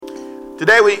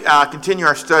Today we continue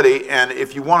our study, and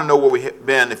if you want to know where we've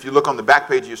been, if you look on the back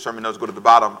page of your sermon notes, go to the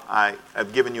bottom. I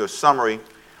have given you a summary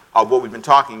of what we've been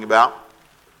talking about.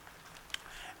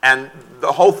 And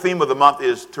the whole theme of the month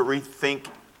is to rethink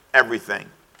everything.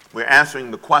 We're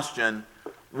answering the question,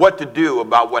 what to do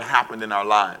about what happened in our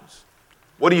lives.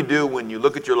 What do you do when you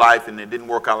look at your life and it didn't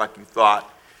work out like you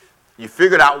thought? You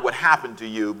figured out what happened to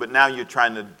you, but now you're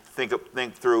trying to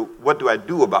think through, what do I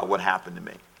do about what happened to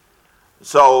me?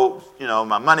 So,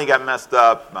 my money got messed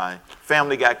up, my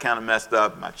family got kind of messed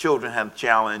up, my children had a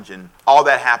challenge, and all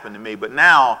that happened to me. But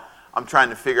now I'm trying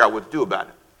to figure out what to do about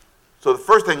it. So the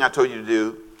first thing I told you to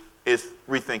do is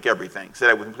rethink everything. Say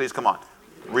that with me, please. Come on.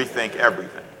 Rethink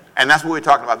everything. And that's what we're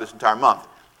talking about this entire month.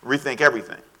 Rethink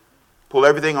everything. Pull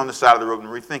everything on the side of the road and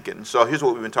rethink it. And so here's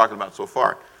what we've been talking about so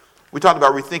far. We talked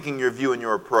about rethinking your view and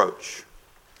your approach,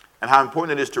 and how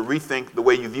important it is to rethink the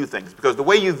way you view things, because the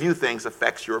way you view things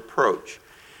affects your approach.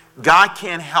 God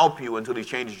can't help you until he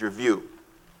changes your view.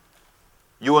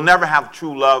 You will never have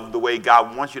true love the way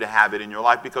God wants you to have it in your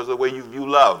life because of the way you view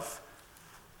love.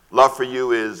 Love for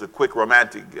you is a quick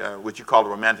romantic, what you call a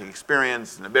romantic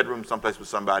experience in a bedroom someplace with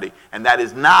somebody, and that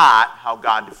is not how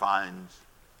God defines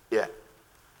it.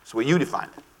 It's the way you define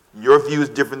it. Your view is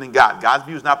different than God. God's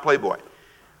view is not Playboy.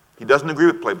 He doesn't agree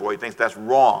with Playboy. He thinks that's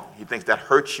wrong. He thinks that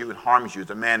hurts you and harms you.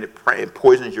 It's a man that it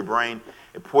poisons your brain.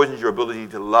 It poisons your ability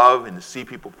to love and to see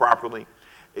people properly.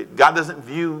 God doesn't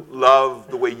view love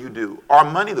the way you do, or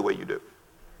money the way you do.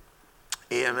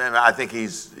 I think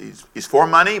he's for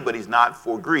money, but he's not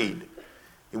for greed.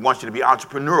 He wants you to be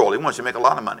entrepreneurial. He wants you to make a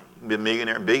lot of money. You can be a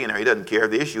millionaire and billionaire. He doesn't care.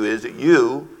 The issue is that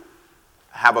you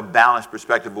have a balanced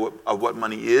perspective of what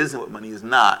money is and what money is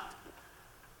not.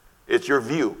 It's your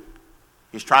view.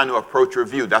 He's trying to approach your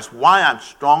view. That's why I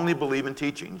strongly believe in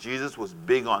teaching. Jesus was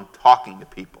big on talking to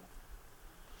people.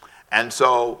 And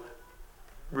so,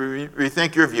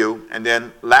 rethink your view. And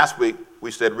then last week,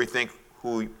 we said rethink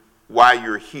why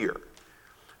you're here.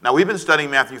 Now, we've been studying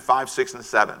Matthew 5, 6, and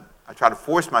 7. I try to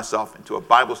force myself into a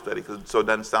Bible study so it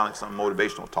doesn't sound like some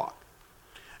motivational talk.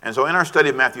 And so in our study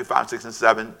of Matthew 5, 6, and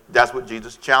 7, that's what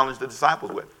Jesus challenged the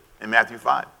disciples with in Matthew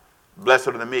 5. Blessed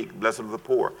are the meek, blessed are the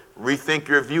poor. Rethink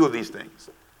your view of these things.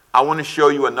 I want to show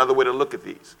you another way to look at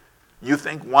these. You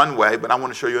think one way, but I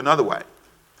want to show you another way.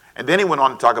 And then he went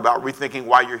on to talk about rethinking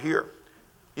why you're here.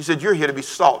 He said, you're here to be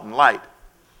salt and light.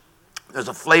 There's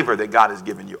a flavor that God has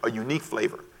given you, a unique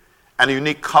flavor, and a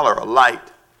unique color, a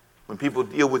light. When people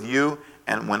deal with you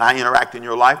and when I interact in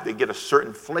your life, they get a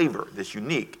certain flavor that's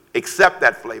unique. Accept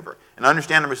that flavor and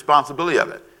understand the responsibility of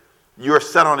it. You're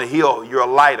set on a hill. You're a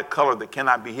light, a color that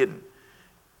cannot be hidden.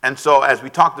 And so as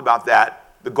we talked about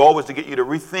that, the goal was to get you to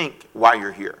rethink why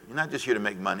you're here. You're not just here to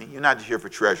make money. You're not just here for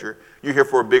treasure. You're here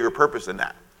for a bigger purpose than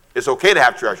that. It's okay to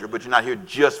have treasure, but you're not here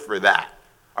just for that,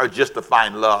 or just to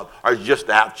find love, or just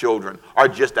to have children, or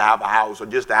just to have a house, or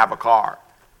just to have a car.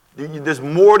 There's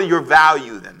more to your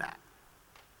value than that.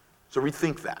 So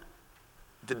rethink that.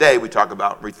 Today we talk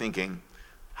about rethinking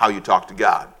how you talk to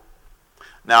God.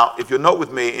 Now, if you'll note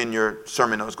with me in your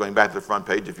sermon notes, going back to the front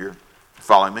page if you're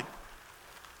following me,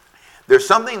 there's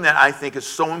something that I think is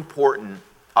so important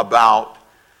about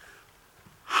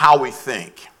how we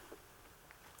think,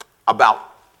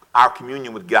 about our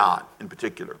communion with God in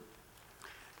particular.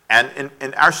 And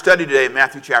in our study today in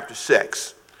Matthew chapter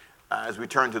 6, as we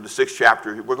turn to the 6th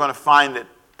chapter, we're going to find that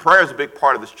prayer is a big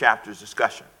part of this chapter's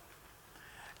discussion.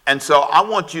 And so I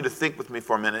want you to think with me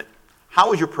for a minute,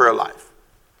 how is your prayer life?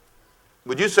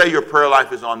 Would you say your prayer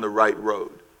life is on the right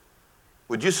road?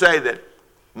 Would you say that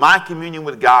my communion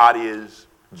with God is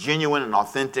genuine and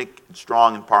authentic and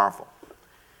strong and powerful?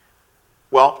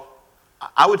 Well,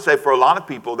 I would say for a lot of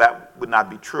people that would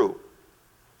not be true.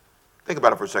 Think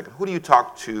about it for a second. Who do you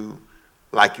talk to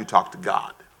like you talk to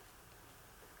God?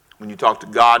 When you talk to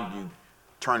God, you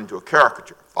turn into a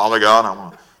caricature. Father God, I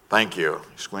want to thank you. You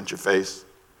squint your face.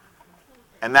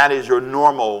 And that is your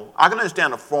normal. I can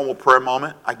understand a formal prayer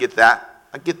moment. I get that.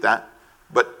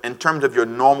 But in terms of your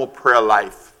normal prayer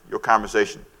life, your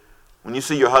conversation, when you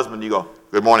see your husband, you go,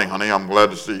 good morning, honey, I'm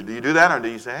glad to see you. Do you do that, or do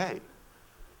you say, hey?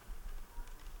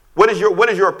 What is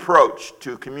your approach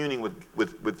to communing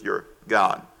with your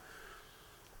God?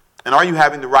 And are you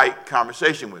having the right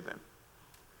conversation with him?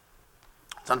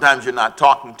 Sometimes you're not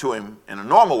talking to him in a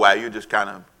normal way. You're just kind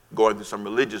of going through some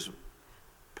religious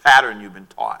pattern you've been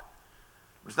taught.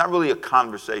 It's not really a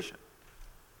conversation.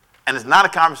 And it's not a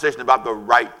conversation about the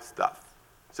right stuff.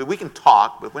 So we can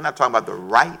talk, but if we're not talking about the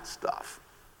right stuff,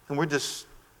 then we're just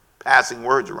passing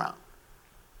words around.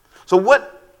 So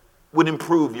what would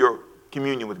improve your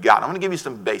communion with God? I'm going to give you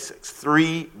some basics,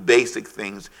 3 basic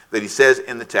things that he says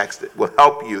in the text that will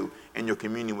help you in your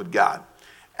communion with God.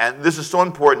 And this is so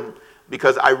important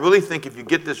because I really think if you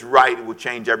get this right, it will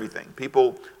change everything.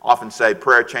 People often say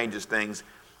prayer changes things.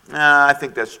 I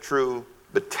think that's true.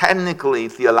 But technically,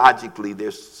 theologically,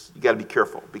 you got to be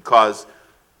careful because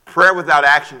prayer without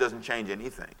action doesn't change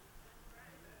anything.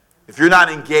 If you're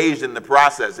not engaged in the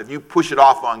process, if you push it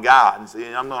off on God and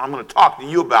say, I'm going to talk to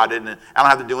you about it and I don't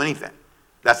have to do anything,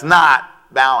 that's not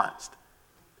balanced.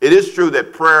 It is true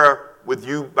that prayer with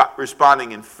you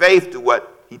responding in faith to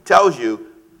what he tells you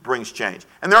brings change.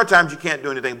 And there are times you can't do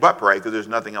anything but pray because there's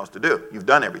nothing else to do. You've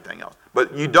done everything else.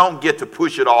 But you don't get to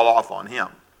push it all off on him.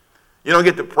 You don't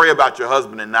get to pray about your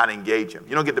husband and not engage him.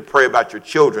 You don't get to pray about your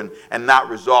children and not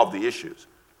resolve the issues.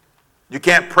 You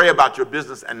can't pray about your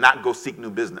business and not go seek new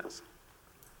business.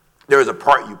 There is a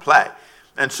part you play.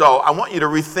 And so I want you to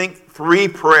rethink 3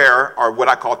 prayer, or what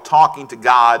I call talking to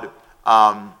God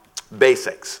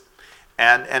basics.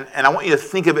 And I want you to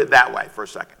think of it that way for a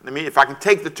second. If I can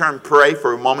take the term pray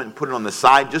for a moment and put it on the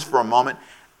side just for a moment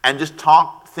and just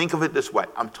think of it this way.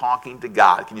 I'm talking to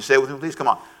God. Can you say it with me, please? Come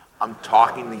on. I'm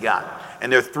talking to God.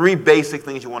 And there are 3 basic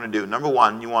things you want to do. Number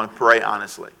 1, you want to pray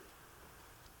honestly.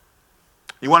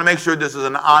 You want to make sure this is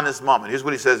an honest moment. Here's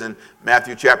what he says in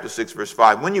Matthew chapter 6, verse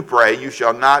 5. When you pray, you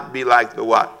shall not be like the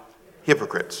what?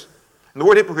 Hypocrites. And the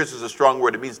word hypocrites is a strong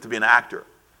word. It means to be an actor.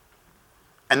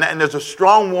 And there's a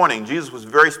strong warning. Jesus was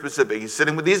very specific. He's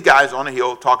sitting with these guys on a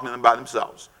hill talking to them about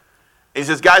themselves. And he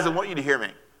says, guys, I want you to hear me.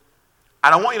 I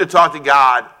don't want you to talk to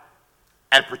God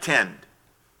and pretend.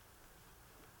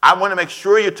 I want to make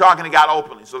sure you're talking to God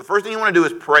openly. So the first thing you want to do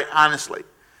is pray honestly.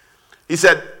 He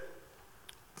said,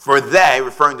 for they,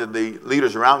 referring to the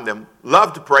leaders around them,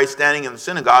 love to pray standing in the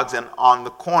synagogues and on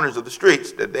the corners of the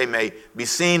streets, that they may be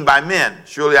seen by men.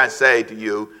 Surely I say to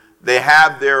you, they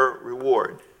have their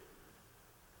reward.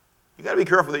 You got to be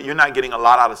careful that you're not getting a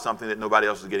lot out of something that nobody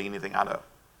else is getting anything out of.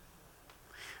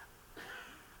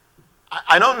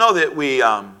 I don't know that we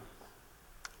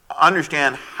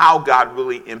understand how God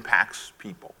really impacts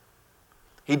people.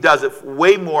 He does it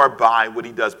way more by what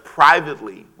he does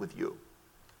privately with you.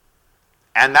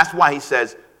 And that's why he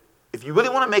says, if you really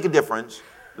want to make a difference,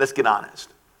 let's get honest.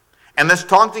 And let's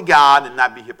talk to God and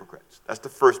not be hypocrites. That's the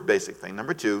first basic thing.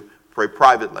 Number 2, pray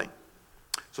privately.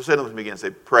 So say it with me again.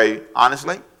 Say, pray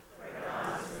honestly.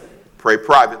 Pray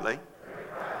privately.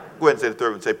 Go ahead and say the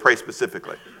third one. Say, pray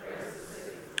specifically.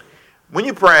 When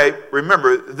you pray,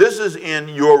 remember, this is in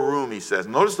your room, he says.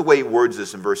 Notice the way he words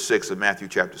this in verse 6 of Matthew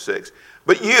chapter 6.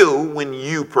 But you, when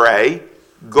you pray,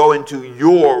 go into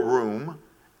your room,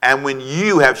 and when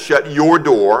you have shut your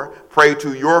door, pray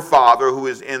to your Father who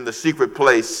is in the secret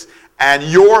place, and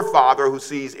your Father who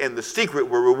sees in the secret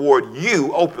will reward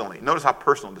you openly. Notice how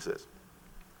personal this is.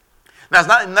 Now,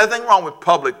 there's nothing wrong with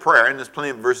public prayer, and there's plenty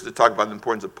of verses that talk about the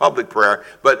importance of public prayer,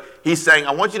 but he's saying,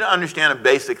 I want you to understand a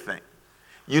basic thing.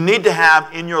 You need to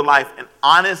have in your life an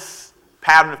honest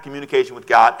pattern of communication with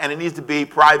God, and it needs to be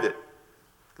private.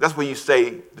 That's where you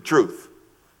say the truth.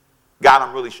 God,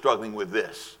 I'm really struggling with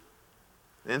this.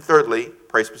 Then thirdly,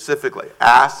 pray specifically.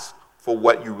 Ask for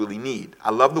what you really need.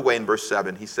 I love the way in verse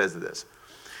 7 he says this.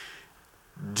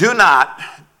 Do not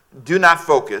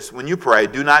focus, when you pray,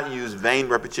 do not use vain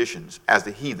repetitions as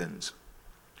the heathens.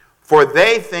 For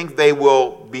they think they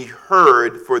will be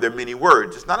heard for their many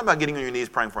words. It's not about getting on your knees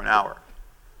praying for an hour.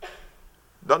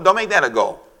 Don't make that a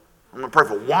goal. I'm going to pray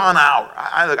for 1 hour.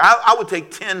 I would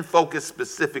take 10 focused,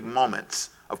 specific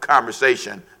moments of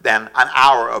conversation than an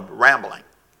hour of rambling.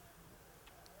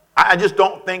 I just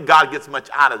don't think God gets much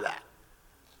out of that.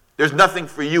 There's nothing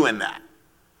for you in that.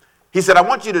 He said, I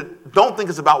want you to, don't think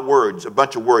it's about words, a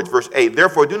bunch of words. Verse 8,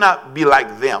 therefore do not be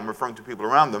like them, referring to people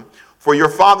around them, for your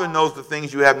Father knows the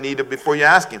things you have need of before you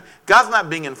ask him. God's not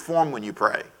being informed when you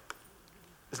pray.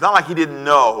 It's not like he didn't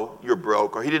know you're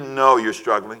broke or he didn't know you're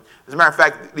struggling. As a matter of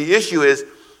fact, the issue is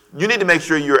you need to make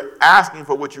sure you're asking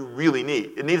for what you really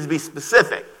need. It needs to be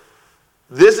specific.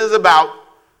 This is about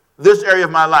this area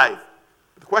of my life.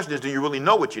 The question is, do you really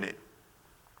know what you need?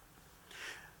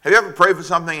 Have you ever prayed for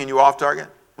something and you're off target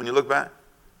when you look back?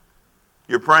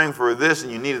 You're praying for this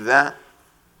and you needed that.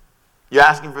 You're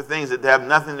asking for things that have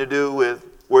nothing to do with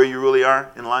where you really are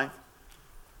in life.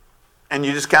 And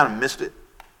you just kind of missed it.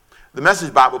 The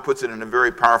Message Bible puts it in a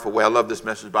very powerful way. I love this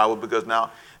Message Bible because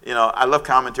now, I love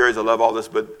commentaries, I love all this,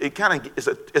 but it kind of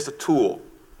it's a tool,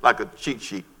 like a cheat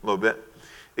sheet a little bit.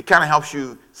 It kind of helps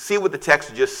you see what the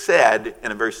text just said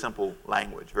in a very simple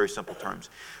language, very simple terms.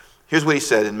 Here's what he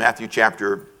said in Matthew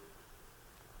chapter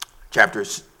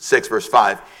 6, verse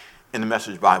 5 in the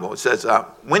Message Bible. It says,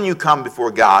 when you come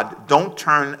before God, don't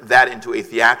turn that into a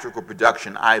theatrical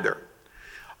production either.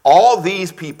 All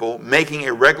these people making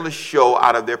a regular show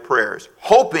out of their prayers,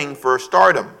 hoping for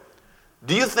stardom.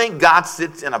 Do you think God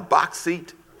sits in a box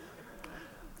seat?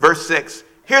 Verse 6,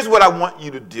 here's what I want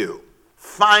you to do.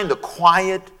 Find a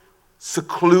quiet,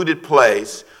 secluded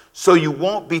place so you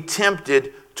won't be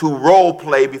tempted to role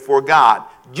play before God.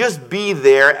 Just be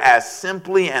there as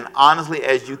simply and honestly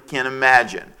as you can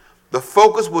imagine. The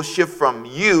focus will shift from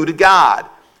you to God,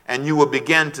 and you will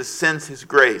begin to sense his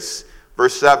grace.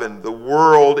 Verse 7, the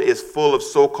world is full of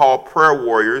so-called prayer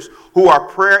warriors who are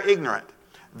prayer ignorant.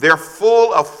 They're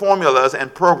full of formulas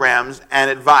and programs and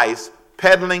advice,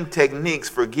 peddling techniques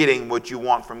for getting what you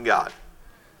want from God.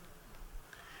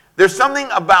 There's something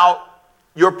about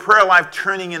your prayer life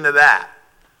turning into that.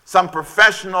 Some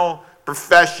professional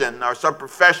profession or some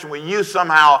profession where you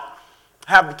somehow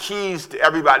have the keys to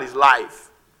everybody's life.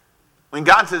 When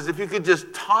God says, if you could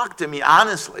just talk to me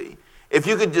honestly, if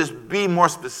you could just be more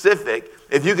specific,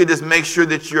 if you could just make sure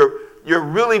that you're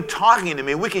really talking to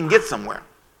me, we can get somewhere.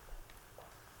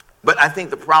 But I think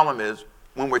the problem is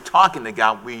when we're talking to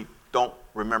God, we don't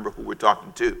remember who we're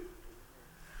talking to.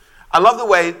 I love the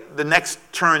way the next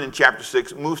turn in chapter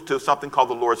 6 moves to something called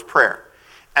the Lord's Prayer.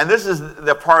 And this is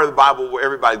the part of the Bible where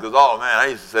everybody goes, oh man, I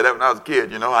used to say that when I was a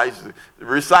kid, I used to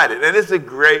recite it. And it's a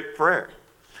great prayer.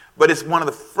 But it's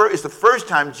it's the first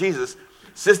time Jesus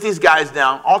sits these guys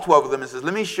down, all 12 of them, and says,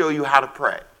 let me show you how to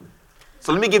pray.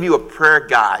 So let me give you a prayer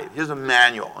guide. Here's a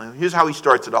manual. And here's how he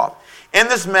starts it off. In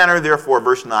this manner, therefore,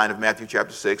 verse 9 of Matthew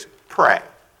chapter 6, pray.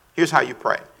 Here's how you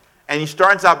pray. And he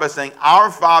starts out by saying, our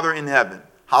Father in heaven,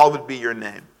 hallowed be your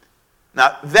name.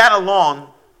 Now, that alone,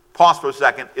 pause for a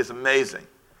second, is amazing.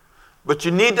 But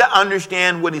you need to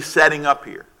understand what he's setting up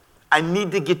here. I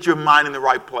need to get your mind in the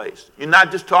right place. You're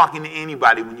not just talking to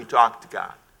anybody when you talk to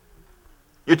God.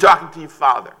 You're talking to your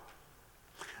Father.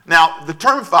 Now, the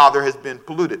term Father has been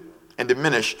polluted and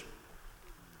diminished.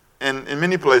 And in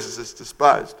many places, it's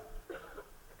despised.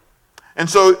 And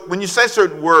so, when you say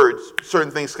certain words,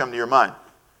 certain things come to your mind.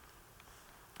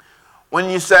 When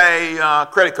you say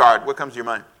credit card, what comes to your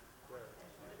mind?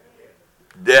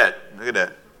 Debt. Look at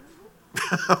that.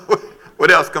 What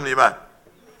else comes to your mind?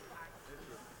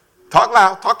 Talk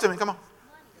loud. Talk to me. Come on.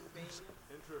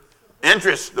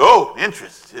 Interest. Oh,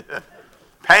 interest.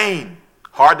 Pain.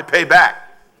 Hard to pay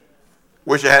back.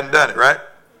 Wish I hadn't done it, right?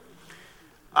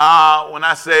 When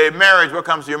I say marriage, what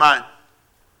comes to your mind?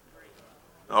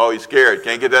 Oh, you're scared.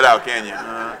 Can't get that out, can you?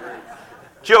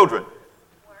 Children.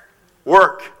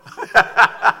 Work.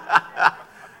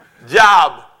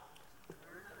 Job.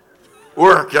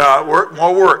 Work. Work.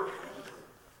 More work.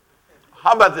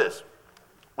 How about this?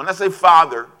 When I say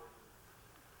Father,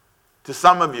 to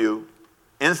some of you,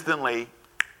 instantly,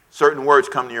 certain words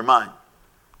come to your mind.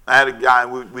 I had a guy,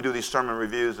 we do these sermon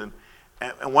reviews, and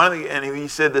he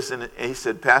said this, and he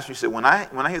said, Pastor, he said, when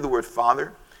I hear the word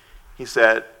Father, he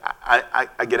said,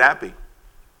 I get happy.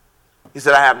 He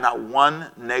said, I have not one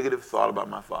negative thought about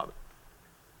my father.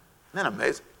 Isn't that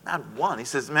amazing? Not one. He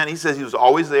says, he was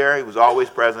always there. He was always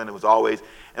present. It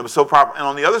was so proper. And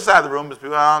on the other side of the room, there's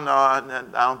people, oh, no,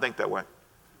 I don't think that way.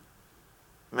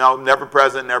 Never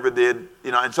present, never did.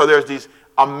 And so there's these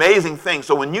amazing things.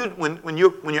 So when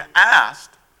you're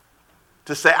asked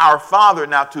to say our Father,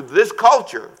 now to this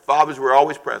culture, fathers were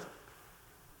always present.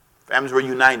 Families were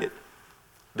united.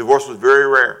 Divorce was very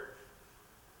rare.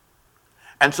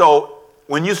 And so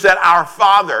when you said our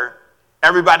Father,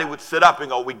 everybody would sit up and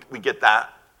go, we get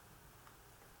that.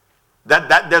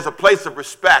 That there's a place of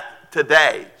respect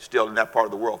today still in that part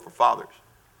of the world for fathers.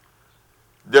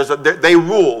 They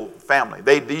rule family.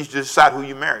 They used to decide who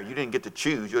you marry. You didn't get to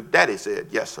choose. Your daddy said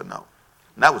yes or no.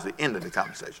 And that was the end of the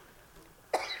conversation.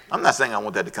 I'm not saying I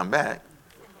want that to come back,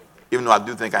 even though I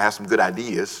do think I have some good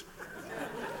ideas.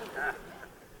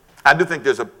 I do think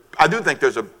there's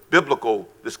a biblical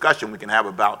discussion we can have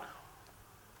about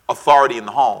authority in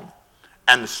the home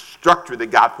and the structure that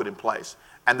God put in place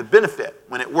and the benefit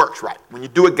when it works right. When you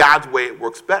do it God's way, it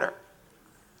works better.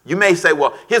 You may say,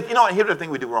 well, here's the thing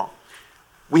we do wrong.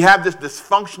 We have this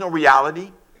dysfunctional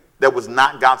reality that was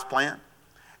not God's plan,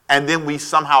 and then we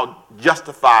somehow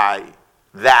justify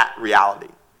that reality.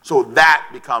 So that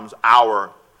becomes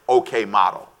our okay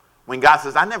model. When God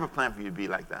says, I never planned for you to be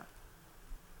like that.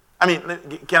 I mean,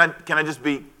 can I just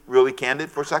be really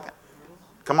candid for a second?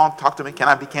 Come on, talk to me. Can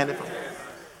I be candid?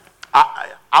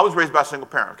 I was raised by a single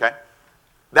parent, okay?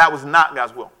 That was not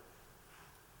God's will.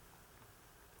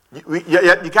 You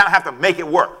kind of have to make it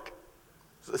work.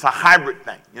 It's a hybrid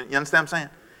thing. You understand what I'm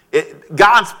saying?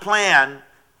 God's plan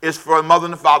is for the mother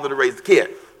and the father to raise the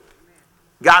kid.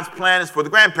 God's plan is for the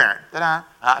grandparent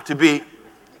to be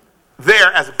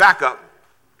there as a backup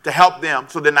to help them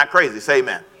so they're not crazy. Say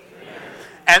amen.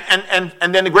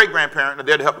 And then the great-grandparent are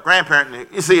there to help the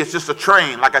grandparent. You see, it's just a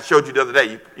train, like I showed you the other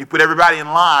day. You put everybody in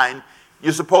line.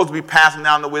 You're supposed to be passing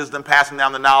down the wisdom, passing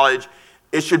down the knowledge.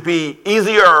 It should be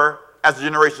easier as the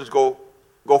generations go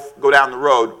down the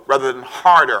road rather than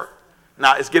harder.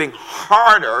 Now, it's getting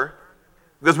harder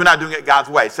because we're not doing it God's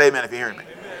way. Say amen if you're hearing me.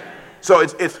 Amen. So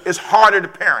it's harder to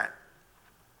parent.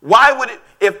 Why would it,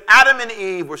 if Adam and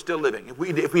Eve were still living, if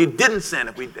we didn't sin,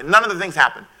 if none of the things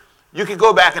happened, you could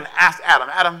go back and ask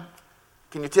Adam,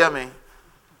 can you tell me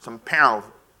some parental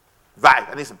advice?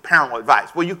 I need some parental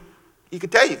advice. Well, he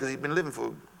could tell you because he's been living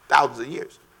for thousands of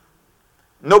years.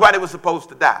 Nobody was supposed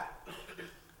to die.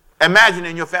 Imagine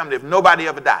in your family if nobody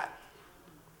ever died.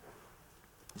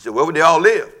 You said, where would they all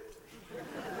live?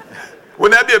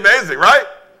 Wouldn't that be amazing, right?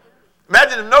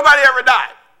 Imagine if nobody ever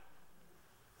died.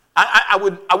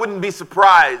 I wouldn't be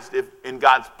surprised if in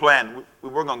God's plan, we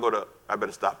were going to go to, I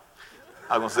better stop.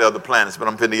 I was going to say other planets, but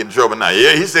I'm finna get in trouble now.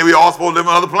 Yeah, he said we all supposed to live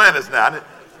on other planets now.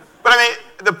 But I mean,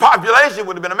 the population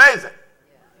would have been amazing.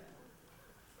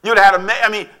 You'd have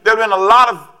had, there'd have been a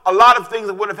lot of things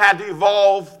that would have had to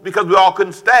evolve because we all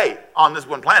couldn't stay on this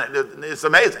one planet. It's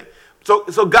amazing.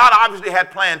 So God obviously had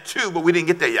plan too, but we didn't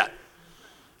get there yet.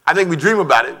 I think we dream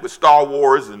about it with Star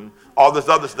Wars and all this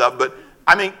other stuff, but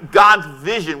I mean, God's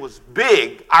vision was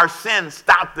big. Our sin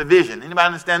stopped the vision. Anybody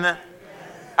understand that?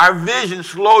 Yes. Our vision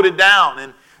slowed it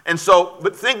down. And so,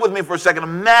 but think with me for a second.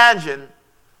 Imagine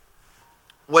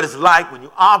what it's like when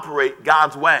you operate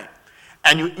God's way.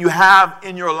 And you have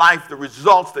in your life the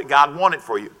results that God wanted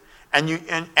for you. And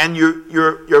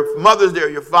your mother's there,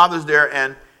 your father's there,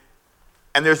 and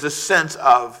there's this sense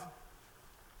of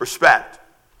respect.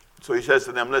 So he says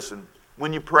to them, listen,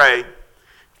 when you pray,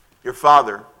 our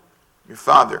Father, our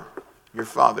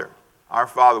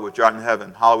Father which art in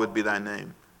heaven, hallowed be thy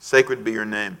name. Sacred be your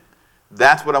name.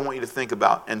 That's what I want you to think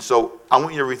about. And so I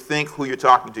want you to rethink who you're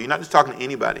talking to. You're not just talking to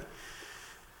anybody.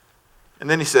 And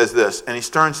then he says this, and he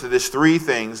turns to these three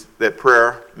things that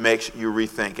prayer makes you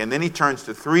rethink. And then he turns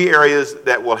to three areas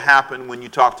that will happen when you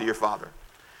talk to your Father.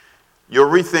 You'll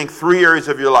rethink three areas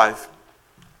of your life.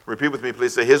 Repeat with me,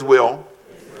 please. Say his will,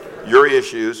 your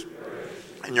issues,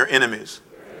 and your enemies.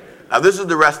 Now, this is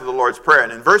the rest of the Lord's Prayer.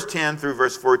 And in verse 10 through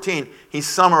verse 14, he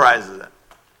summarizes it.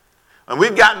 And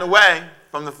we've gotten away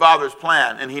from the Father's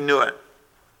plan, and he knew it.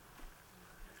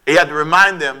 He had to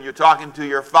remind them, you're talking to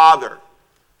your Father.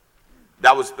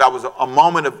 That was a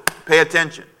moment of pay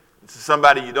attention. This is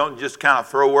somebody you don't just kind of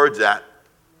throw words at.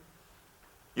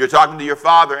 You're talking to your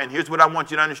Father, and here's what I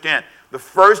want you to understand. The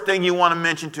first thing you want to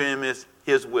mention to him is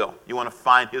his will. You want to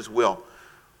find his will.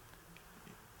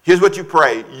 Here's what you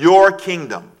pray. Your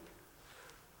kingdom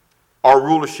or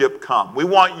rulership come. We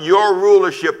want your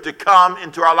rulership to come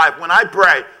into our life. When I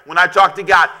pray, when I talk to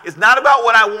God, it's not about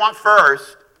what I want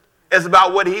first. It's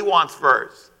about what he wants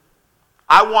first.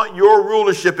 I want your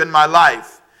rulership in my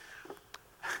life.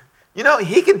 You know,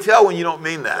 he can tell when you don't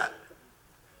mean that.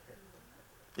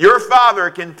 Your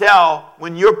Father can tell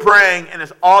when you're praying and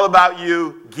it's all about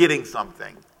you getting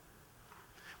something.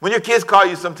 When your kids call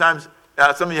you sometimes,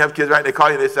 some of you have kids, right? They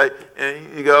call you, they say,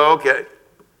 and you go, okay,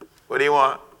 what do you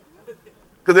want?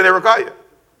 Because they never call you.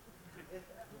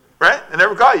 Right? They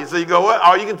never call you. So you go, what?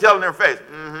 Oh, you can tell in their face.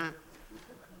 Mm-hmm.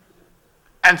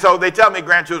 And so they tell me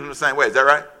grandchildren the same way. Is that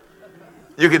right?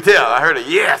 You can tell. I heard a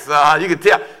yes. You can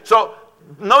tell. So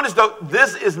notice, though,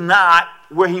 this is not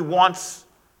where he wants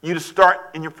you to start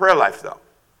in your prayer life, though.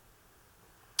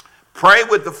 Pray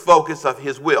with the focus of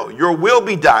his will. Your will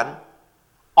be done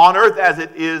on earth as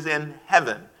it is in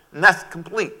heaven. And that's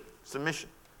complete submission.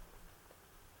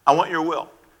 I want your will.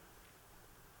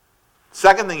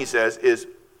 Second thing he says is,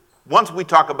 once we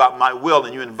talk about my will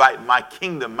and you invite my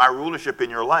kingdom, my rulership in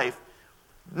your life,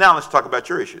 now let's talk about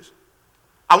your issues.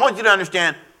 I want you to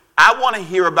understand, I want to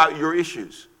hear about your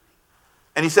issues.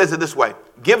 And he says it this way,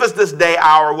 give us this day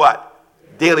our what?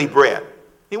 Daily bread.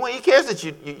 He cares that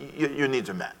your needs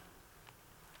are met.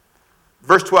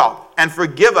 Verse 12, and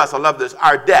forgive us, I love this,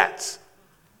 our debts.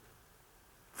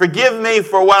 Forgive me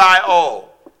for what I owe.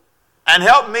 And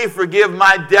help me forgive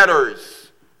my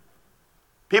debtors.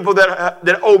 People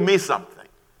that owe me something.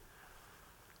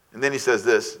 And then he says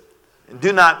this, and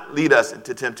do not lead us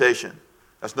into temptation.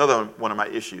 That's another one of my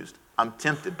issues. I'm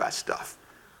tempted by stuff.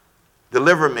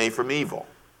 Deliver me from evil.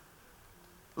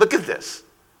 Look at this.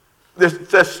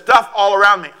 There's stuff all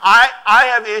around me. I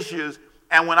have issues,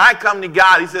 and when I come to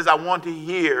God, he says, I want to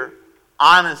hear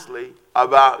honestly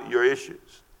about your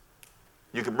issues.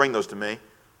 You can bring those to me.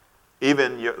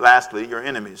 Even, lastly, your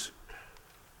enemies.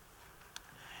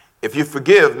 If you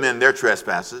forgive men their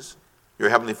trespasses, your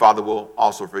heavenly Father will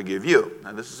also forgive you.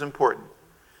 Now, this is important.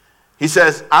 He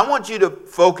says, I want you to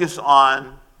focus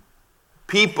on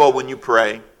people, when you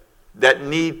pray, that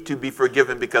need to be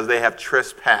forgiven because they have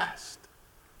trespassed.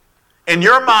 In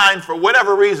your mind, for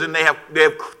whatever reason, they have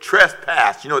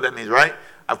trespassed. You know what that means, right?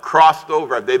 I've crossed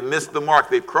over. They've missed the mark.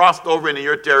 They've crossed over into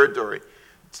your territory,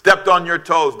 stepped on your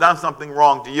toes, done something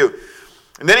wrong to you.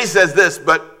 And then he says this,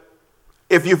 but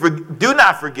if you do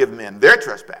not forgive men their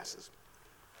trespasses,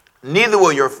 neither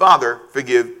will your Father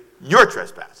forgive your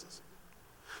trespasses.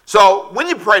 So when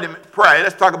you pray,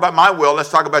 let's talk about my will, let's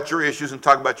talk about your issues and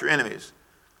talk about your enemies.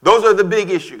 Those are the big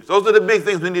issues. Those are the big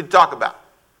things we need to talk about.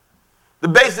 The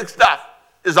basic stuff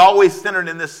is always centered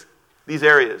in these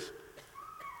areas.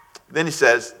 Then he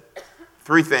says,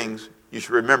 3 things you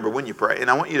should remember when you pray. And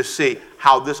I want you to see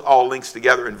how this all links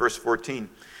together in verse 14.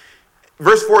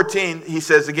 Verse 14, he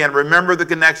says again, remember the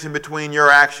connection between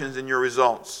your actions and your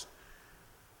results.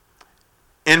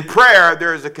 In prayer,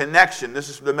 there is a connection, this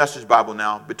is the Message Bible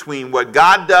now, between what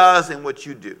God does and what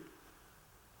you do.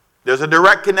 There's a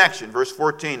direct connection. Verse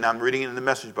 14, I'm reading it in the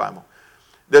Message Bible.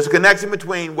 There's a connection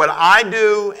between what I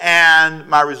do and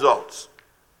my results.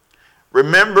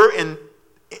 Remember, in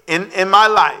my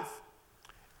life,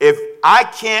 if I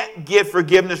can't get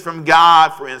forgiveness from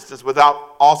God, for instance,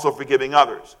 without also forgiving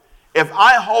others, if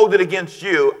I hold it against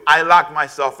you, I lock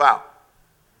myself out.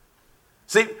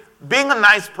 See, being a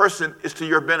nice person is to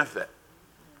your benefit.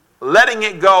 Letting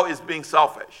it go is being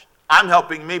selfish. I'm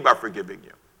helping me by forgiving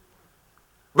you.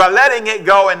 By letting it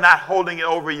go and not holding it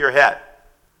over your head.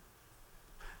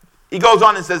 He goes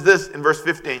on and says this in verse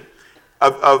 15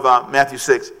 of Matthew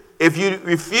 6. If you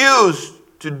refuse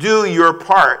to do your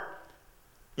part,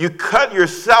 you cut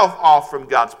yourself off from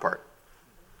God's part.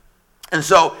 And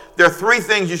so there are 3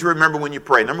 things you should remember when you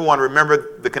pray. Number 1,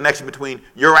 remember the connection between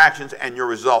your actions and your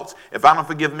results. If I don't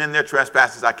forgive men their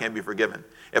trespasses, I can't be forgiven.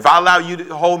 If I allow you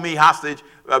to hold me hostage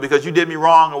because you did me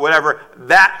wrong or whatever,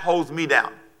 that holds me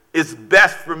down. It's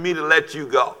best for me to let you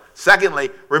go. Secondly,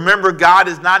 remember God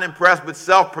is not impressed with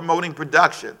self-promoting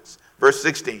productions. Verse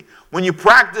 16. When you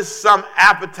practice some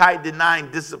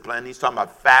appetite-denying discipline, he's talking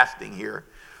about fasting here.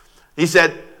 He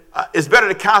said, it's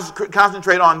better to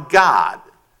concentrate on God.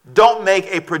 Don't make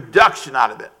a production out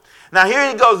of it. Now here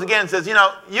he goes again and says,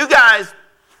 you guys,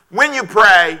 when you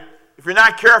pray, if you're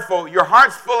not careful, your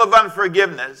heart's full of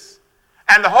unforgiveness.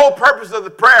 And the whole purpose of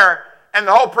the prayer and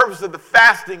the whole purpose of the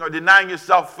fasting or denying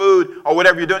yourself food or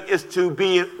whatever you're doing is to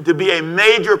be a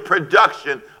major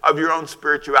production of your own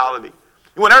spirituality.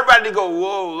 You want everybody to go,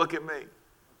 whoa, look at me.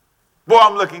 Boy,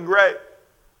 I'm looking great.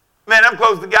 Man, I'm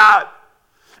close to God.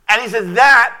 And he says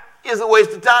that is a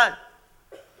waste of time.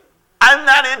 I'm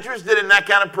not interested in that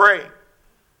kind of praying.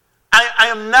 I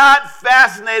am not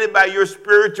fascinated by your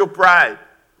spiritual pride.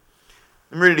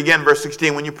 Let me read it again, verse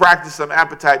 16. When you practice some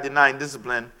appetite-denying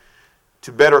discipline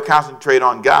to better concentrate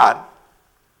on God,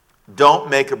 don't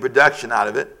make a production out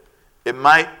of it. It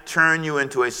might turn you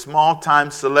into a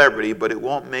small-time celebrity, but it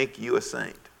won't make you a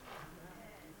saint.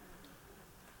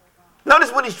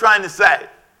 Notice what he's trying to say.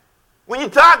 When you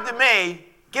talk to me,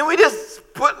 can we just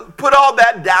put all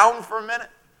that down for a minute?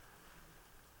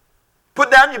 Put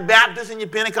down your Baptist and your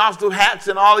Pentecostal hats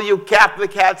and all of your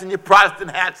Catholic hats and your Protestant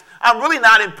hats. I'm really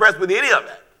not impressed with any of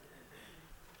it.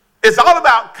 It's all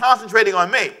about concentrating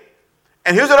on me.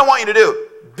 And here's what I want you to do.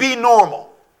 Be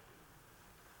normal.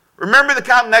 Remember the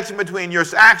connection between your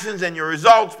actions and your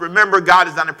results. Remember God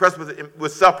is not impressed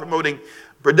with self-promoting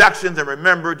productions. And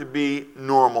remember to be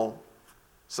normal.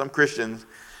 Some Christians,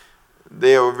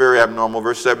 they are very abnormal.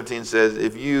 Verse 17 says,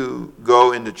 if you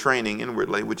go into training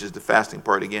inwardly, which is the fasting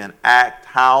part again, act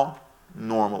how?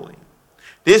 Normally.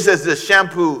 This says this,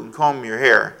 shampoo and comb your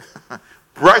hair.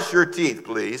 Brush your teeth,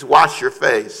 please. Wash your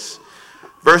face.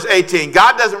 Verse 18,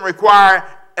 God doesn't require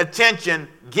attention,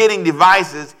 getting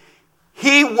devices.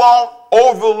 He won't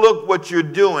overlook what you're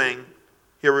doing.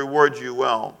 He'll reward you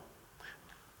well.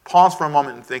 Pause for a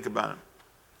moment and think about it.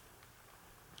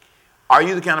 Are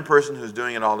you the kind of person who's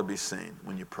doing it all to be seen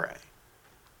when you pray?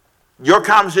 Your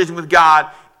conversation with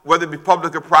God, whether it be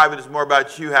public or private, is more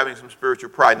about you having some spiritual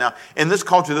pride. Now, in this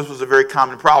culture, this was a very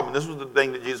common problem. This was the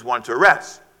thing that Jesus wanted to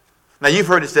arrest. Now, you've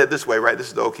heard it said this way, right? This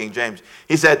is the old King James.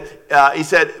 He said,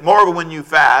 moreover, when you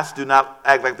fast, do not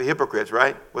act like the hypocrites,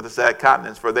 right? With a sad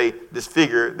countenance, for they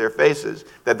disfigure their faces,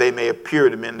 that they may appear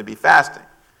to men to be fasting.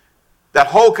 That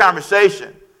whole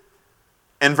conversation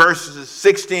in verses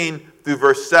 16 through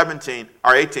verse 17,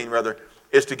 or 18 rather,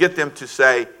 is to get them to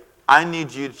say, I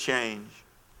need you to change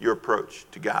your approach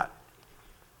to God.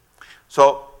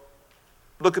 So,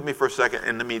 look at me for a second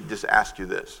and let me just ask you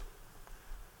this.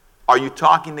 Are you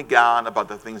talking to God about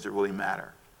the things that really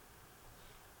matter?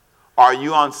 Are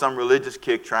you on some religious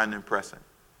kick trying to impress him?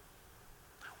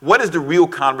 What is the real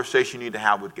conversation you need to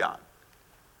have with God?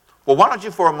 Well, why don't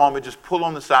you for a moment just pull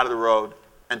on the side of the road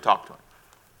and talk to him?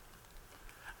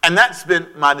 And that's been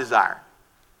my desire.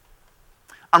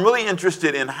 I'm really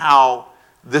interested in how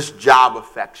this job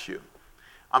affects you.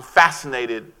 I'm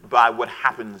fascinated by what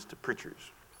happens to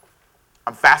preachers.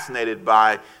 I'm fascinated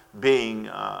by being,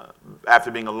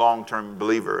 after being a long-term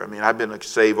believer. I mean, I've been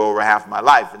saved over half my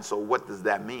life, and so what does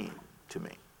that mean to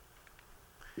me?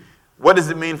 What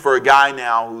does it mean for a guy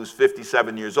now who's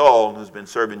 57 years old, who's been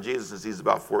serving Jesus since he's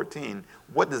about 14?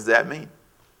 What does that mean?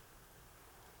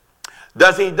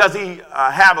 Does he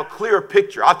have a clear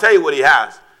picture? I'll tell you what he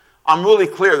has. I'm really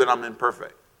clear that I'm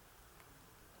imperfect.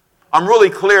 I'm really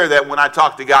clear that when I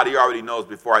talk to God, he already knows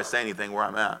before I say anything where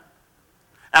I'm at.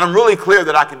 And I'm really clear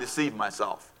that I can deceive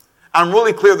myself. I'm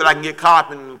really clear that I can get caught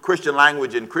up in Christian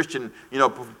language and Christian,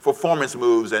 performance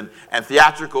moves and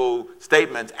theatrical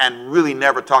statements and really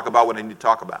never talk about what I need to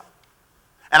talk about.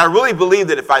 And I really believe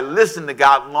that if I listen to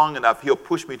God long enough, he'll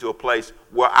push me to a place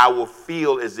where I will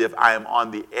feel as if I am on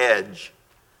the edge.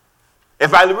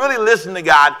 If I really listen to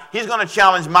God, he's going to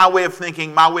challenge my way of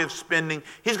thinking, my way of spending.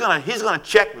 He's going to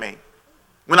check me.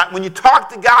 When you talk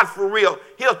to God for real,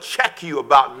 he'll check you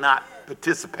about not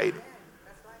participating.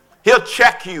 He'll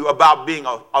check you about being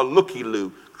a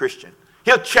looky-loo Christian.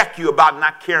 He'll check you about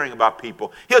not caring about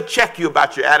people. He'll check you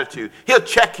about your attitude. He'll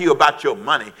check you about your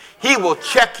money. He will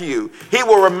check you. He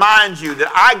will remind you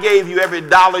that I gave you every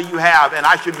dollar you have and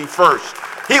I should be first.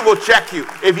 He will check you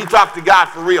if you talk to God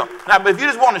for real. Now, but if you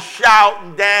just want to shout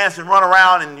and dance and run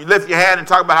around and you lift your hand and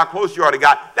talk about how close you are to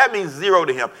God, that means zero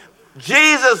to him.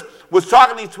 Jesus was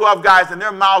talking to these 12 guys and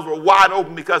their mouths were wide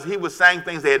open because he was saying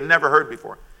things they had never heard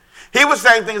before. He was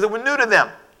saying things that were new to them.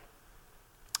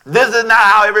 This is not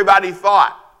how everybody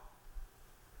thought.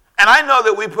 And I know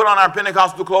that we put on our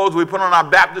Pentecostal clothes, we put on our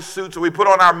Baptist suits, or we put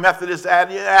on our Methodist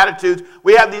attitudes.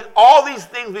 We have all these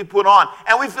things we put on,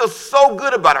 and we feel so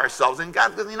good about ourselves. And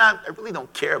God goes, I really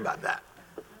don't care about that.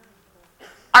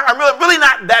 I'm really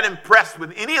not that impressed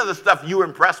with any of the stuff you're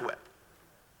impressed with.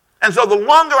 And so the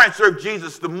longer I serve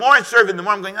Jesus, the more I serve him, the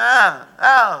more I'm going,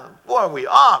 boy, are we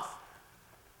off.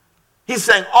 He's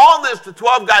saying all this to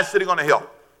 12 guys sitting on a hill.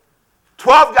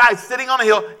 12 guys sitting on a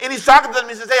hill, and he's talking to them.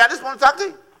 He says, hey, I just want to talk to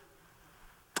you.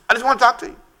 I just want to talk to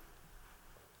you.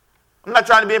 I'm not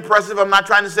trying to be impressive. I'm not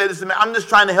trying to say this. I'm just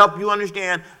trying to help you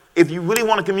understand if you really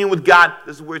want to commune with God,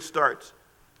 this is where it starts.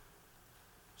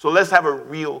 So let's have a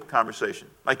real conversation.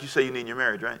 Like you say you need in your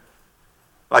marriage, right?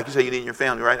 Like you say you need in your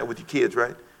family, right? Or with your kids,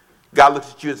 right? God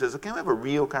looks at you and says, can we have a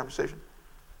real conversation?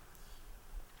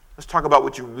 Let's talk about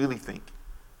what you really think.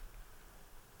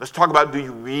 Let's talk about, do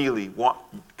you really want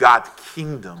God's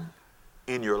kingdom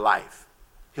in your life?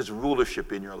 His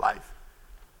rulership in your life?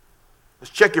 Let's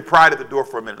check your pride at the door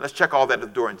for a minute. Let's check all that at the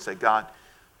door and say, God,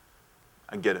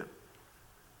 I get it.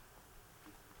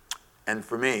 And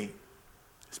for me,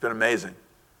 it's been amazing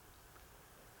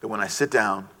that when I sit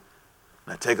down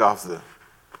and I take off the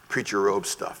preacher robe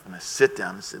stuff and I sit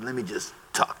down and say, let me just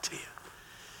talk to you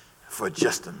for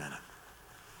just a minute.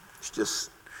 Let's just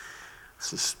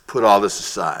put all this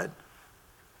aside.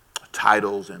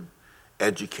 Titles and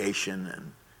education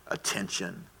and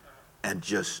attention, and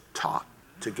just talk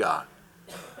to God.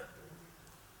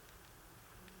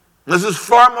 This is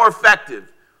far more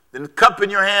effective than cupping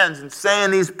your hands and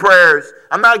saying these prayers.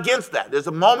 I'm not against that. There's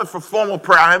a moment for formal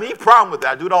prayer. I don't have any problem with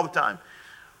that. I do it all the time.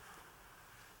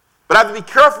 But I have to be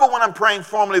careful when I'm praying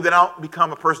formally that I don't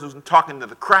become a person who's talking to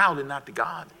the crowd and not to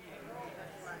God.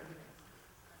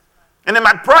 And in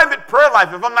my private prayer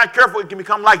life, if I'm not careful, it can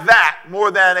become like that, more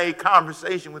than a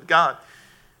conversation with God.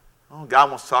 Oh, God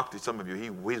wants to talk to some of you.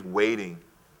 He's waiting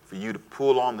for you to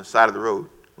pull on the side of the road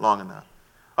long enough.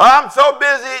 Oh, I'm so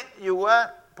busy. You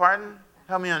what? Pardon?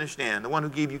 Help me understand. The one who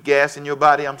gave you gas in your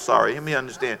body, I'm sorry. Help me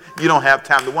understand. You don't have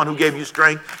time. The one who gave you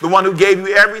strength, the one who gave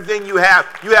you everything you have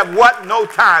what? No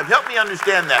time. Help me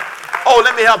understand that. Oh,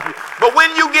 let me help you. But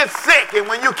when you get sick and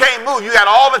when you can't move, you got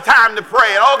all the time to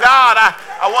pray. And, oh, God,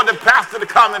 I want the pastor to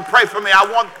come and pray for me.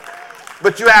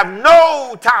 But you have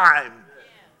no time.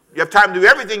 You have time to do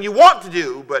everything you want to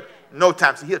do, but no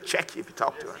time. So he'll check you if you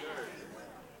talk to him.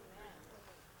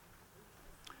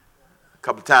 A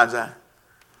couple of times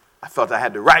I felt I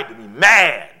had the right to be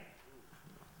mad.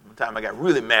 One time I got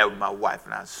really mad with my wife,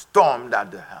 and I stormed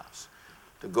out the house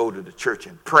to go to the church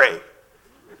and pray.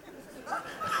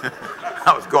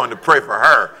 I was going to pray for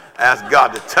her, ask God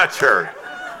to touch her.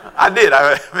 I did.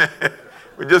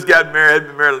 We just got married.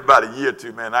 Been married about a year or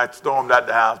two, man. I stormed out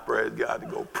the house, praise God, to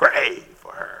go pray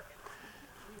for her.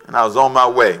 And I was on my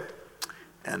way,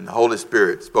 and the Holy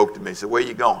Spirit spoke to me. He said, where are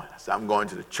you going? I said, I'm going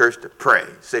to the church to pray.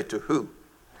 He said, to who?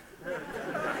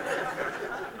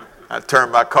 I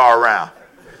turned my car around.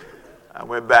 I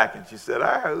went back and she said,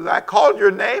 I called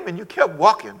your name and you kept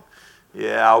walking.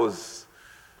 Yeah, I was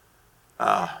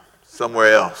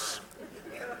somewhere else.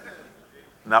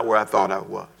 Not where I thought I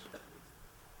was.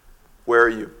 Where are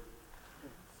you?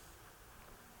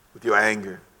 With your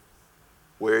anger?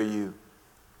 Where are you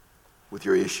with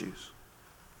your issues?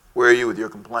 Where are you with your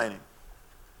complaining?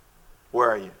 Where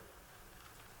are you?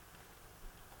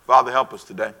 Father, help us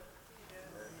today.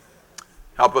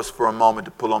 Help us for a moment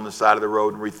to pull on the side of the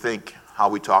road and rethink how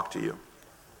we talk to you.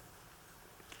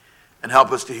 And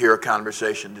help us to hear a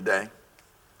conversation today.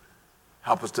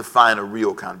 Help us to find a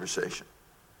real conversation.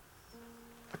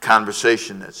 A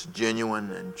conversation that's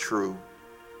genuine and true.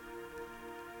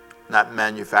 Not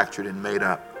manufactured and made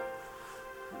up.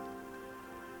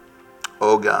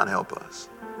 Oh God, help us.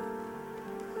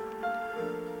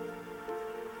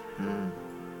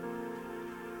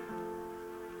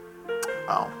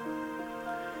 Wow.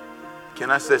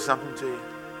 Can I say something to you,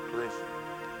 please?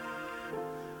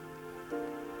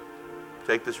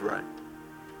 Take this right.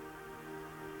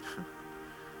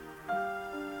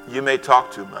 You may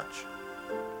talk too much.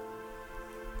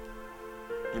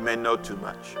 You may know too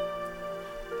much.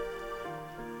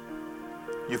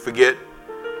 You forget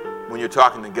when you're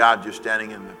talking to God, you're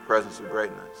standing in the presence of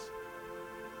greatness.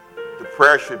 The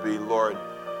prayer should be, Lord,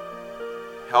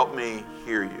 help me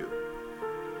hear you.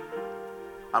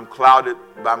 I'm clouded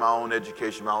by my own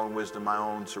education, my own wisdom, my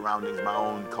own surroundings, my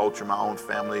own culture, my own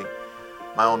family,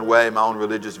 my own way, my own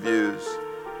religious views.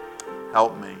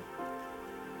 Help me.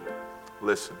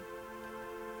 Listen.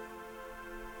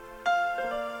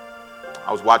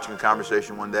 I was watching a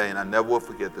conversation one day, and I never will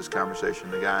forget this conversation.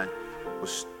 The guy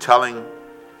was telling,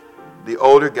 the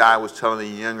older guy was telling the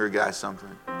younger guy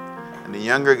something. And the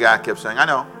younger guy kept saying, I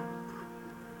know.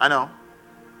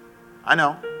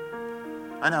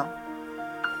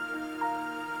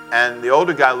 And the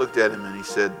older guy looked at him and he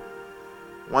said,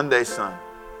 one day, son,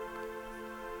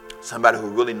 somebody who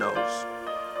really knows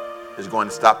is going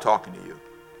to stop talking to you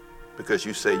because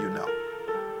you say you know.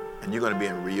 And you're going to be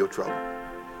in real trouble.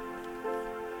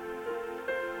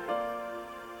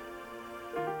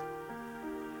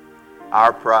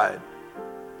 Our pride,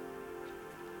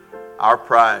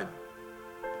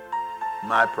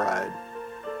 my pride,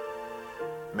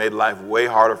 made life way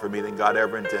harder for me than God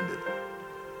ever intended.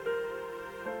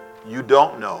 You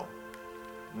don't know,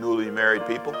 newly married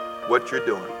people, what you're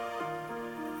doing.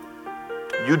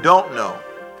 You don't know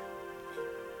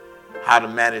how to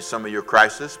manage some of your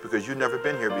crisis because you've never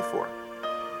been here before.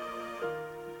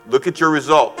 Look at your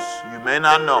results. You may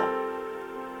not know.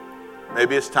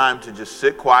 Maybe it's time to just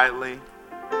sit quietly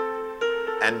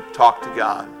and talk to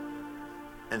God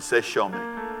and say, show me.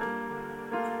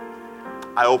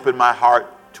 I open my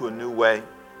heart to a new way,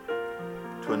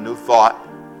 to a new thought.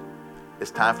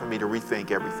 It's time for me to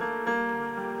rethink everything.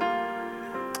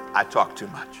 I talk too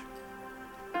much.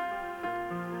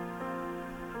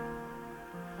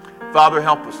 Father,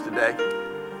 help us today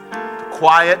to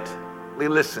quietly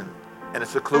listen in a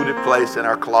secluded place in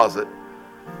our closet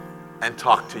and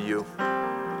talk to you.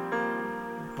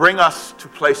 Bring us to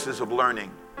places of learning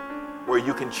where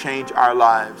you can change our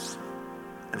lives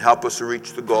and help us to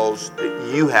reach the goals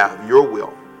that you have, your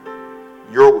will,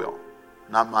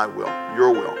 not my will,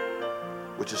 your will,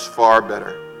 which is far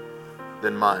better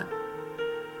than mine.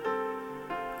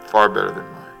 Far better than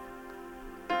mine.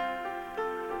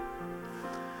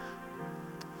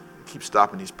 Keep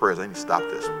stopping these prayers. I need to stop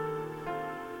this.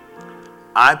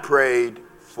 I prayed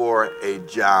for a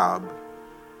job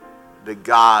that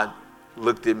God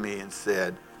looked at me and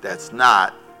said, that's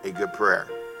not a good prayer.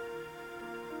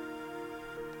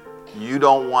 You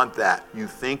don't want that. You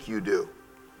think you do.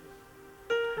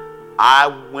 I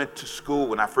went to school,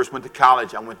 when I first went to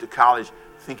college,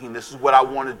 thinking this is what I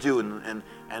want to do. And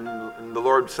the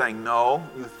Lord saying, no,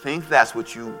 you think that's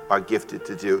what you are gifted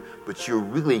to do, but you're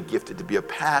really gifted to be a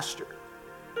pastor.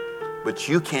 But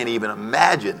you can't even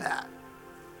imagine that.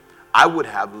 I would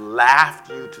have laughed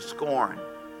you to scorn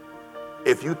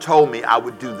if you told me I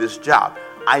would do this job.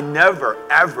 I never,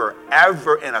 ever,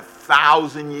 ever in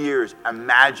 1,000 years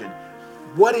imagined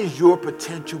what is your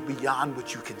potential beyond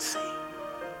what you can see.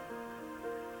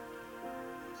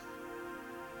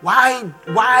 Why,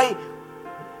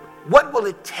 what will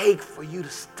it take for you to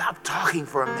stop talking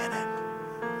for a minute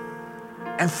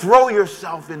and throw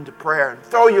yourself into prayer and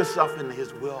throw yourself into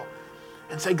his will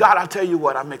and say, God, I'll tell you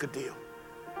what, I'll make a deal.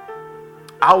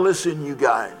 I'll listen, you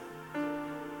guide.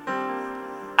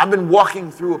 I've been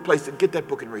walking through a place to get that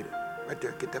book and read it. Right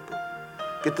there, get that book.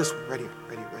 Get this one, right here.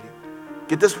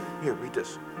 Get this one, here, read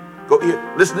this. Go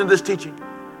here, listen to this teaching.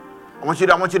 I want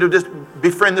you to just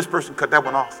befriend this person, cut that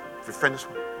one off. Befriend this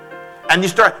one. And he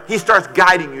starts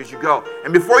guiding you as you go.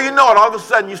 And before you know it, all of a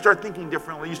sudden you start thinking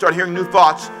differently. You start hearing new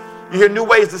thoughts. You hear new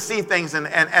ways to see things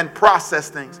and process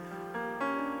things.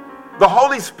 The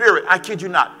Holy Spirit, I kid you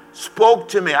not, spoke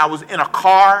to me. I was in a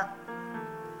car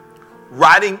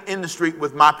riding in the street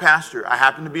with my pastor. I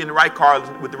happened to be in the right car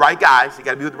with the right guys. You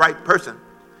got to be with the right person.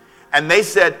 And they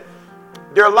said,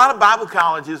 there are a lot of Bible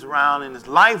colleges around, and this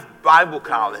Life Bible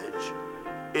College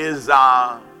is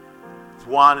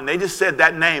one. And they just said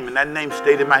that name, and that name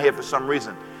stayed in my head for some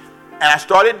reason. And I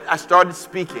started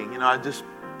speaking. I was just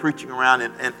preaching around.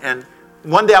 And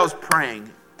one day I was praying,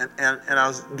 and I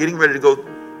was getting ready to go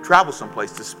travel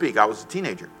someplace to speak. I was a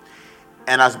teenager.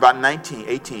 And I was about 19,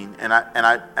 18, and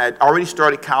I had already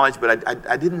started college, but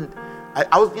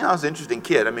I was an interesting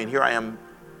kid. I mean, here I am,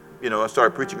 I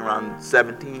started preaching around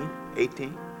 17,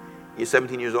 18. You're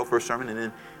 17 years old, first sermon,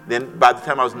 and then by the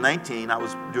time I was 19, I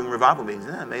was doing revival meetings.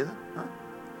 Isn't that amazing? Huh?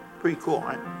 Pretty cool,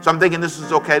 right? So I'm thinking this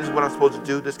is okay, this is what I'm supposed to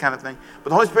do, this kind of thing. But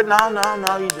the Holy Spirit,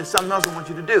 no, there's something else I want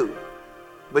you to do.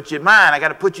 But your mind, I got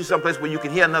to put you someplace where you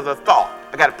can hear another thought.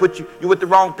 I got to put you're with the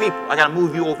wrong people. I got to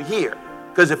move you over here.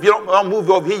 Because if you don't move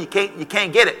over here, you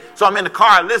can't get it. So I'm in the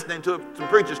car listening to some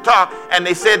preachers talk, and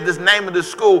they said this name of the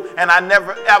school, and I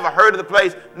never ever heard of the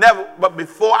place, never. But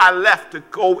before I left to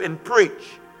go and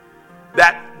preach,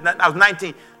 I was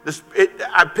 19.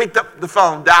 I picked up the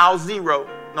phone, dial 0.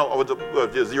 No, it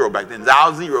was just 0 back then.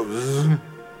 Dial 0.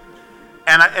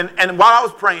 And while I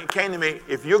was praying, it came to me: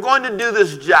 if you're going to do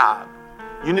this job,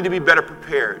 you need to be better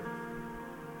prepared.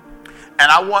 And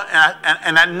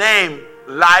that name,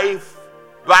 Life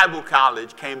Bible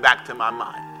College, came back to my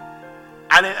mind.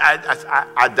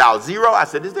 I dialed 0. I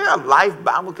said, is there a Life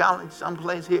Bible College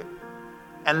someplace here?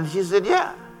 And she said,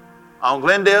 yeah, on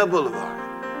Glendale Boulevard.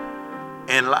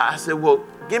 And I said, well,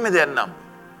 give me that number.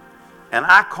 And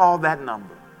I called that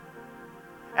number.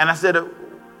 And I said,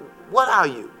 what are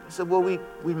you? I said, well,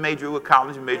 we major with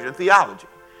college, we major in theology.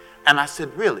 And I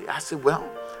said, really? I said, well,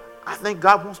 I think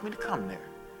God wants me to come there.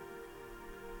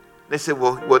 They said,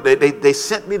 well, they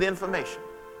sent me the information.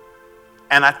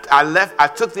 And I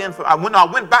took the info. I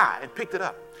went by and picked it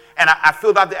up. And I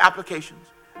filled out the applications,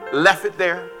 left it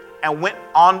there, and went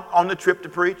on the trip to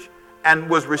preach, and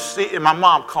was received. And my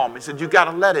mom called me and said, you got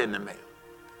a letter in the mail.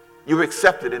 You were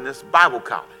accepted in this Bible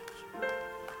college.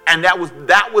 And that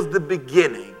was the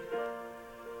beginning.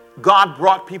 God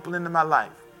brought people into my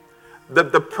life.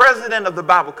 The president of the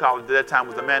Bible college at that time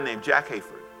was a man named Jack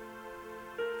Hayford.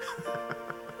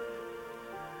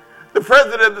 The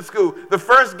president of the school, the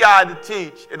first guy to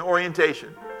teach in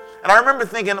orientation. And I remember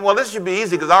thinking, well, this should be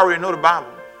easy because I already know the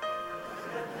Bible.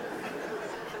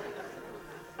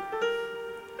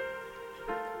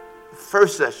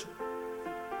 First session,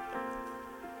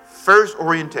 first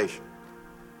orientation,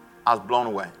 I was blown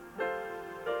away.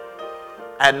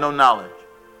 I had no knowledge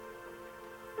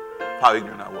how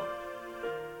ignorant I was.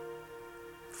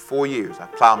 4 years, I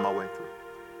plowed my way through.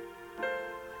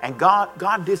 And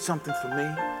God did something for me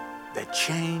that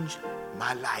changed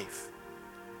my life.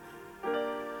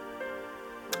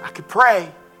 I could pray,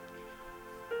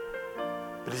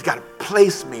 but He's got to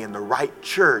place me in the right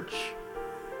church,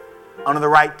 under the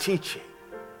right teaching,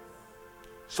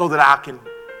 so that I can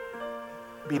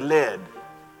be led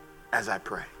as I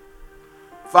pray.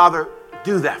 Father,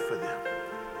 do that for them.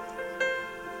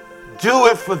 Do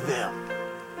it for them.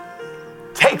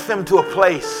 Take them to a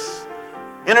place.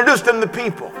 Introduce them to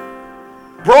people.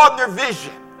 Broaden their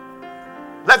vision.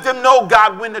 Let them know,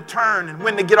 God, when to turn and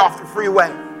when to get off the freeway.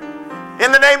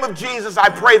 In the name of Jesus, I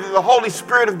pray that the Holy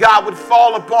Spirit of God would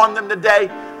fall upon them today,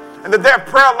 and that their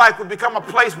prayer life would become a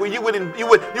place where you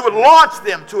would launch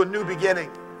them to a new beginning.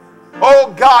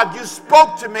 Oh God, you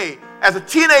spoke to me as a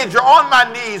teenager on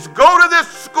my knees. Go to this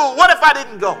school. What if I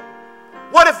didn't go?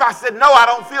 What if I said, no, I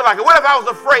don't feel like it? What if I was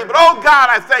afraid? But oh God,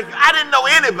 I thank you. I didn't know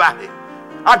anybody.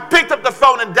 I picked up the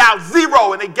phone and dialed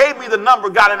 0, and they gave me the number,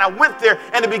 God, and I went there,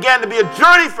 and it began to be a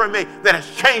journey for me that has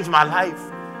changed my life.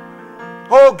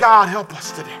 Oh God, help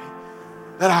us today.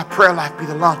 Let our prayer life be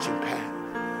the launching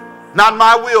pad. Not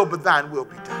my will, but thine will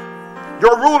be done.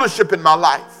 Your rulership in my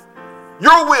life.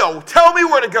 Your will. Tell me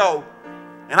where to go.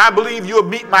 And I believe you'll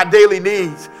meet my daily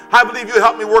needs. I believe you'll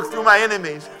help me work through my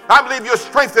enemies. I believe you'll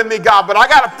strengthen me, God. But I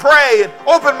got to pray and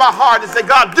open my heart and say,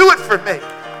 God, do it for me.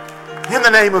 In the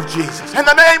name of Jesus. In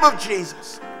the name of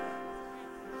Jesus.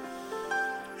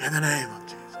 In the name of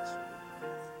Jesus.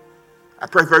 I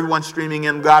pray for everyone streaming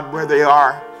in, God, where they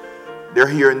are. They're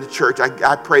here in the church.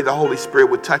 I pray the Holy Spirit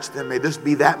would touch them. May this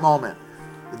be that moment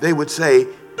that they would say,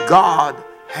 God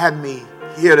had me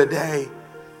here today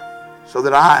so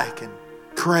that I can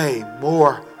pray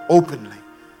more openly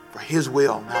for His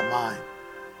will, not mine.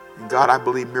 And God, I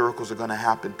believe miracles are going to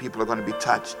happen. People are going to be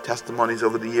touched. Testimonies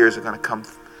over the years are going to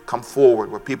come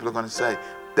forward where people are going to say,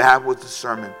 that was the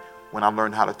sermon when I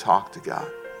learned how to talk to God.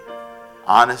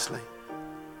 Honestly,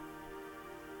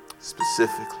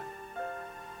 specifically,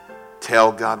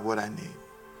 tell God what I need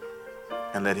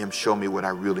and let him show me what I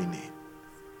really need.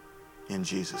 In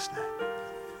Jesus' name.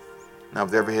 Now,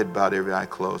 with every head bowed, every eye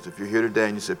closed, if you're here today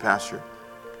and you say, Pastor,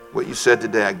 what you said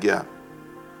today I get,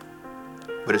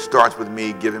 but it starts with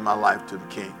me giving my life to the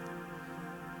King.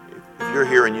 If you're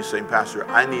here and you say, Pastor,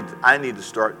 I need to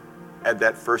start at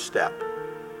that first step.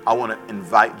 I want to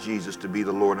invite Jesus to be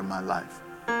the Lord of my life.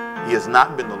 He has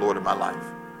not been the Lord of my life.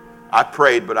 I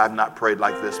prayed, but I've not prayed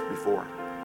like this before.